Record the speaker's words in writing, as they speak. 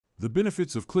The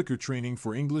benefits of clicker training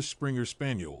for English Springer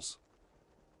Spaniels.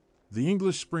 The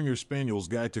English Springer Spaniel's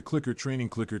Guide to Clicker Training.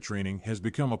 Clicker training has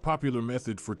become a popular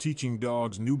method for teaching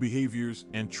dogs new behaviors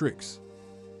and tricks.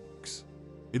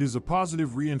 It is a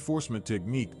positive reinforcement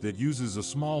technique that uses a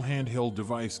small handheld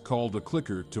device called a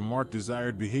clicker to mark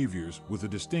desired behaviors with a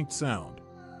distinct sound.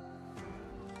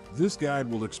 This guide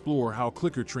will explore how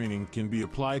clicker training can be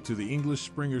applied to the English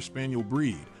Springer Spaniel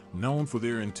breed, known for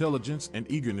their intelligence and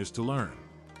eagerness to learn.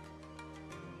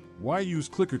 Why use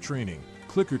clicker training?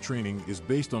 Clicker training is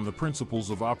based on the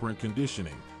principles of operant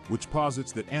conditioning, which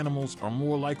posits that animals are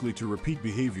more likely to repeat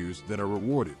behaviors that are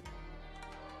rewarded.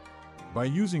 By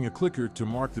using a clicker to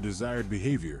mark the desired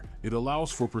behavior, it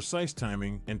allows for precise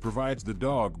timing and provides the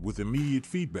dog with immediate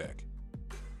feedback.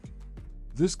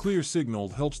 This clear signal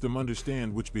helps them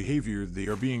understand which behavior they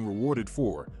are being rewarded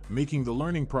for, making the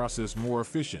learning process more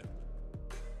efficient.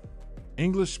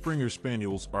 English Springer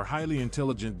Spaniels are highly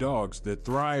intelligent dogs that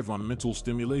thrive on mental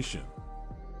stimulation.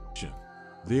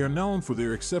 They are known for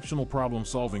their exceptional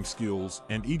problem-solving skills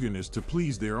and eagerness to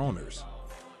please their owners.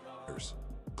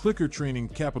 Clicker training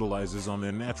capitalizes on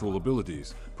their natural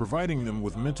abilities, providing them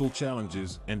with mental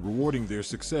challenges and rewarding their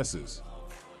successes.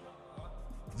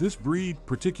 This breed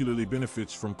particularly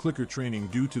benefits from clicker training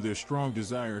due to their strong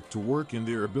desire to work and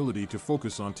their ability to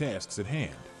focus on tasks at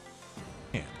hand.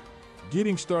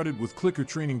 Getting started with clicker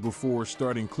training. Before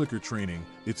starting clicker training,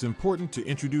 it's important to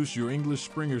introduce your English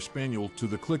Springer Spaniel to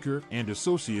the clicker and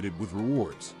associate it with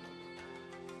rewards.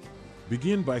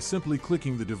 Begin by simply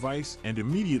clicking the device and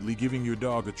immediately giving your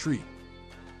dog a treat.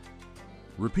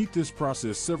 Repeat this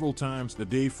process several times a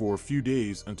day for a few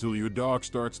days until your dog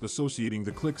starts associating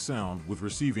the click sound with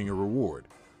receiving a reward.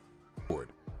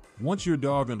 Once your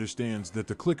dog understands that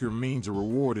the clicker means a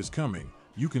reward is coming,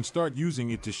 you can start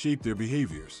using it to shape their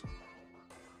behaviors.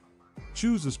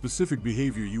 Choose a specific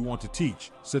behavior you want to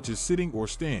teach, such as sitting or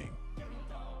staying.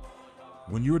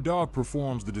 When your dog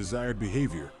performs the desired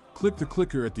behavior, click the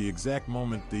clicker at the exact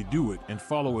moment they do it and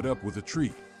follow it up with a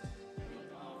treat.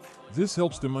 This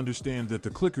helps them understand that the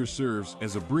clicker serves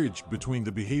as a bridge between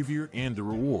the behavior and the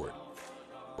reward.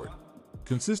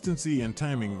 Consistency and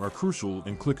timing are crucial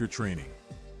in clicker training.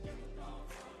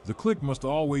 The click must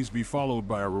always be followed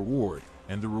by a reward,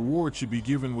 and the reward should be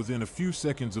given within a few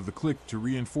seconds of the click to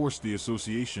reinforce the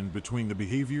association between the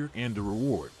behavior and the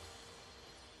reward.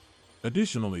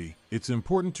 Additionally, it's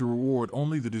important to reward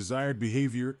only the desired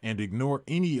behavior and ignore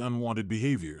any unwanted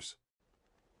behaviors.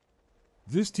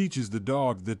 This teaches the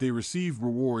dog that they receive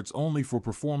rewards only for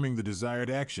performing the desired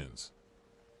actions.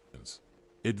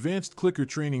 Advanced clicker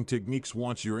training techniques.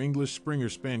 Once your English Springer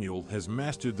Spaniel has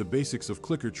mastered the basics of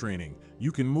clicker training,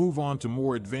 you can move on to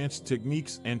more advanced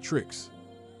techniques and tricks.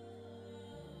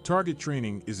 Target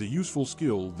training is a useful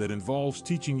skill that involves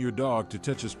teaching your dog to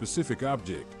touch a specific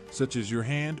object, such as your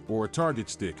hand or a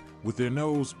target stick, with their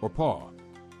nose or paw.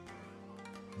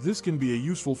 This can be a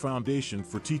useful foundation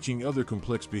for teaching other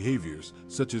complex behaviors,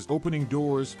 such as opening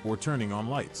doors or turning on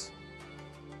lights.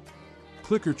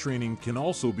 Clicker training can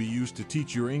also be used to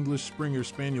teach your English Springer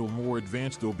Spaniel more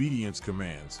advanced obedience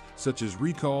commands, such as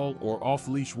recall or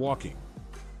off-leash walking.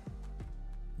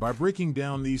 By breaking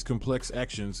down these complex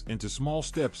actions into small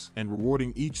steps and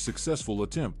rewarding each successful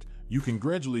attempt, you can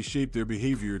gradually shape their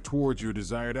behavior towards your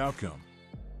desired outcome.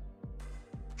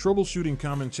 Troubleshooting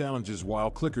common challenges. While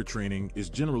clicker training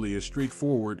is generally a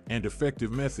straightforward and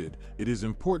effective method, it is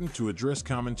important to address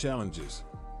common challenges.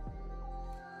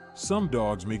 Some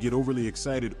dogs may get overly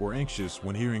excited or anxious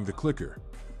when hearing the clicker.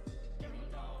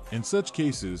 In such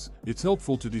cases, it's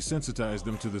helpful to desensitize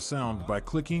them to the sound by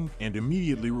clicking and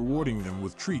immediately rewarding them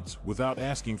with treats without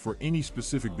asking for any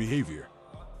specific behavior.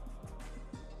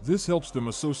 This helps them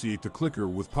associate the clicker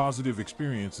with positive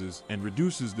experiences and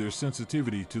reduces their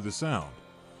sensitivity to the sound.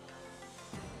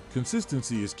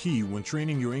 Consistency is key when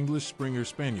training your English Springer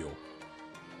Spaniel.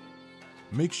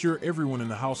 Make sure everyone in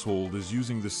the household is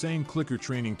using the same clicker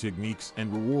training techniques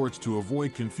and rewards to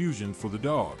avoid confusion for the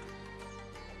dog.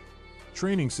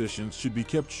 Training sessions should be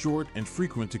kept short and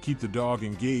frequent to keep the dog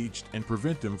engaged and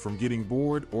prevent them from getting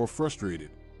bored or frustrated.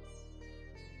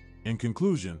 In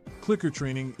conclusion, clicker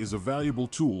training is a valuable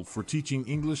tool for teaching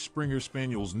English Springer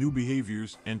Spaniels new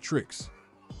behaviors and tricks.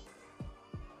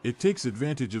 It takes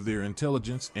advantage of their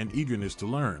intelligence and eagerness to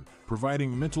learn,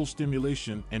 providing mental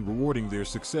stimulation and rewarding their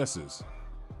successes.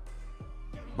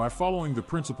 By following the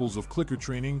principles of clicker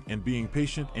training and being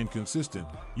patient and consistent,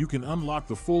 you can unlock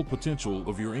the full potential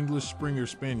of your English Springer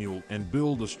Spaniel and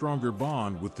build a stronger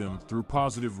bond with them through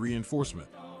positive reinforcement.